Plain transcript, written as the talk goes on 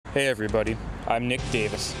Hey everybody, I'm Nick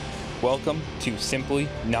Davis. Welcome to Simply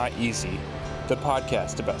Not Easy, the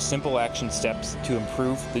podcast about simple action steps to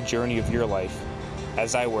improve the journey of your life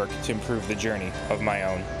as I work to improve the journey of my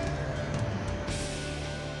own.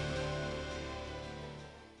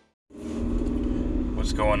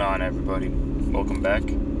 What's going on, everybody? Welcome back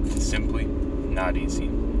to Simply Not Easy.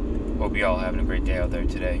 Hope you all having a great day out there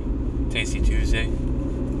today. Tasty Tuesday,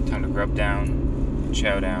 time to grub down,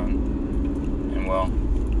 chow down, and well,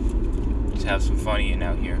 just have some fun eating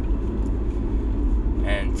out here.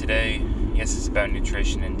 And today, yes, it's about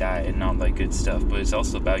nutrition and diet and all that good stuff, but it's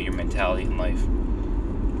also about your mentality in life.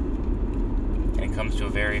 And it comes to a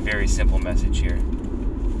very, very simple message here.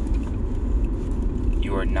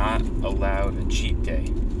 You are not allowed a cheat day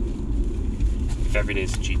if every day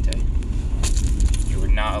is a cheat day. You are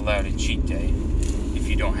not allowed a cheat day if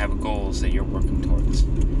you don't have goals that you're working towards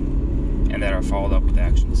and that are followed up with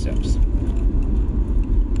action steps.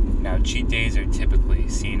 Now, cheat days are typically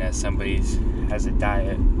seen as somebody has a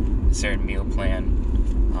diet, a certain meal plan,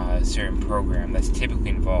 a certain program that's typically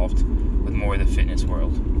involved with more of the fitness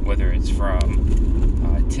world, whether it's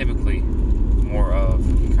from typically more of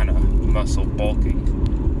kind of muscle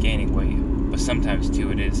bulking, gaining weight, but sometimes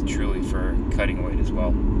too it is truly for cutting weight as well.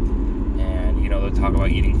 And they'll talk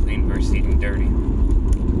about eating clean versus eating dirty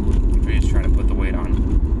if you're just trying to put the weight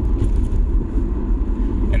on.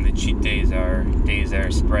 And the cheat days are days that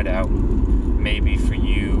are spread out. Maybe for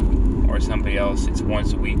you or somebody else, it's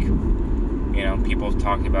once a week. People have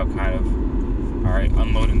talked about kind of,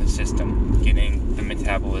 unloading the system, getting the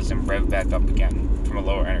metabolism revved back up again from a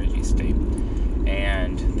lower energy state.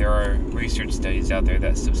 And there are research studies out there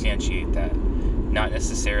that substantiate that. Not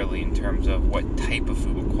necessarily in terms of what type of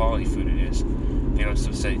food, what quality food it is. They don't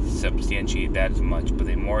substantiate that as much, but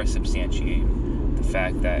they more substantiate the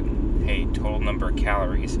fact that, hey, total number of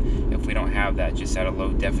calories, if we don't have that just at a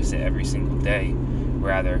low deficit every single day,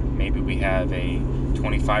 rather, maybe we have a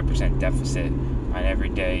 25% deficit on every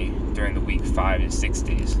day during the week, 5 to 6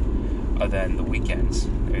 days, other than the weekends,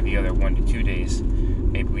 or the other 1 to 2 days,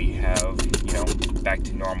 maybe we have, back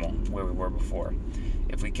to normal, where we were before.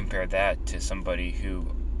 If we compare that to somebody who,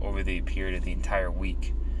 over the period of the entire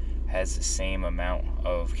week, has the same amount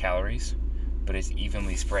of calories, but is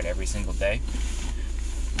evenly spread every single day,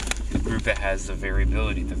 the group that has the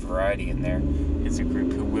variability, the variety in there, is a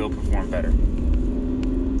group who will perform better.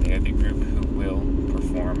 They are the group who will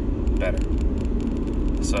perform better.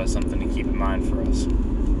 So that's something to keep in mind for us.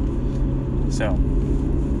 So,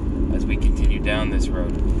 as we continue down this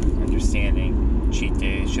road, understanding cheat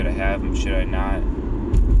days, should I have them, should I not?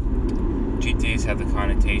 Cheat days have the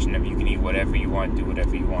connotation of you can eat whatever you want, do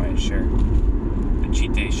whatever you want, sure. But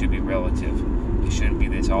cheat days should be relative. It shouldn't be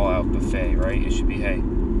this all-out buffet, right? It should be, hey,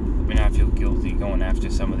 let me not feel guilty going after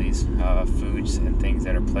some of these foods and things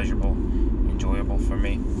that are pleasurable, enjoyable for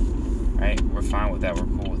me, right? We're fine with that. We're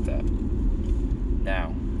cool with that. Now,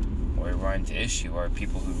 where we run into issue are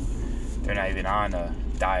people who, they're not even on a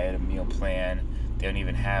diet, a meal plan. They don't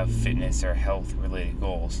even have fitness or health-related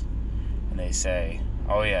goals. And they say,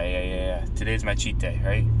 oh, yeah, today's my cheat day,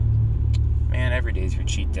 right? Man, every day's your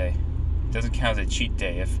cheat day. It doesn't count as a cheat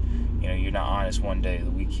day if, you're not honest one day of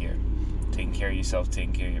the week here. Taking care of yourself,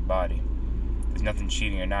 taking care of your body. There's nothing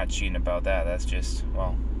cheating or not cheating about that. That's just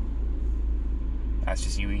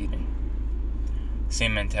you eating.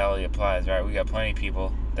 Same mentality applies, right? We got plenty of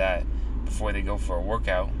people that before they go for a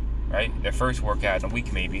workout, right? Their first workout in a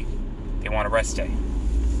week maybe, they want a rest day.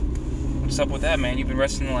 What's up with that, man? You've been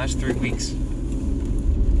resting the last 3 weeks.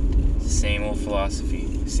 It's the same old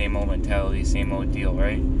philosophy, same old mentality, same old deal,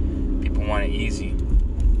 right? People want it easy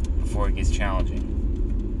before it gets challenging.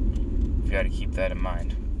 You got to keep that in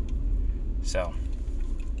mind. So,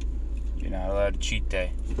 you're not allowed a cheat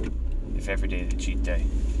day if every day is a cheat day,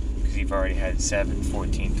 because you've already had 7,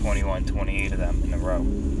 14, 21, 28 of them in a row.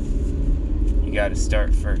 You got to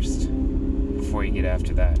start first before you get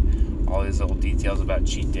after that. All these little details about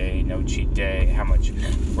cheat day, no cheat day, how much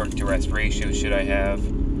work to rest ratio should I have,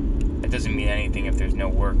 that doesn't mean anything if there's no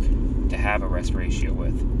work to have a rest ratio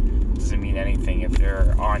with. It doesn't mean anything if there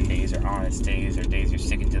are on days or honest days or days you're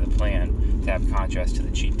sticking to the plan to have contrast to the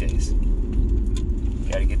cheat days. You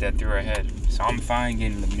got to get that through our head. So I'm fine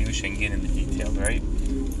getting the minutia and getting the details, right?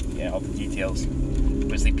 Yeah, all the details.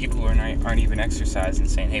 But it's like people who aren't even exercising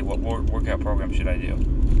saying, hey, what workout program should I do?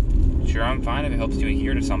 Sure, I'm fine if it helps you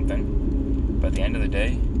adhere to something. But at the end of the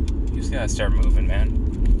day, you just got to start moving, man.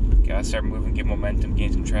 You got to start moving, get momentum,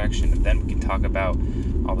 gain some traction. And then we can talk about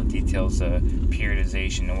all the details,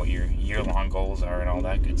 periodization and what your year-long goals are and all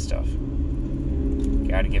that good stuff.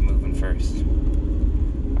 Got to get moving first.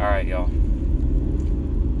 All right, y'all.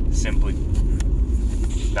 Simply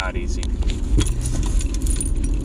not easy.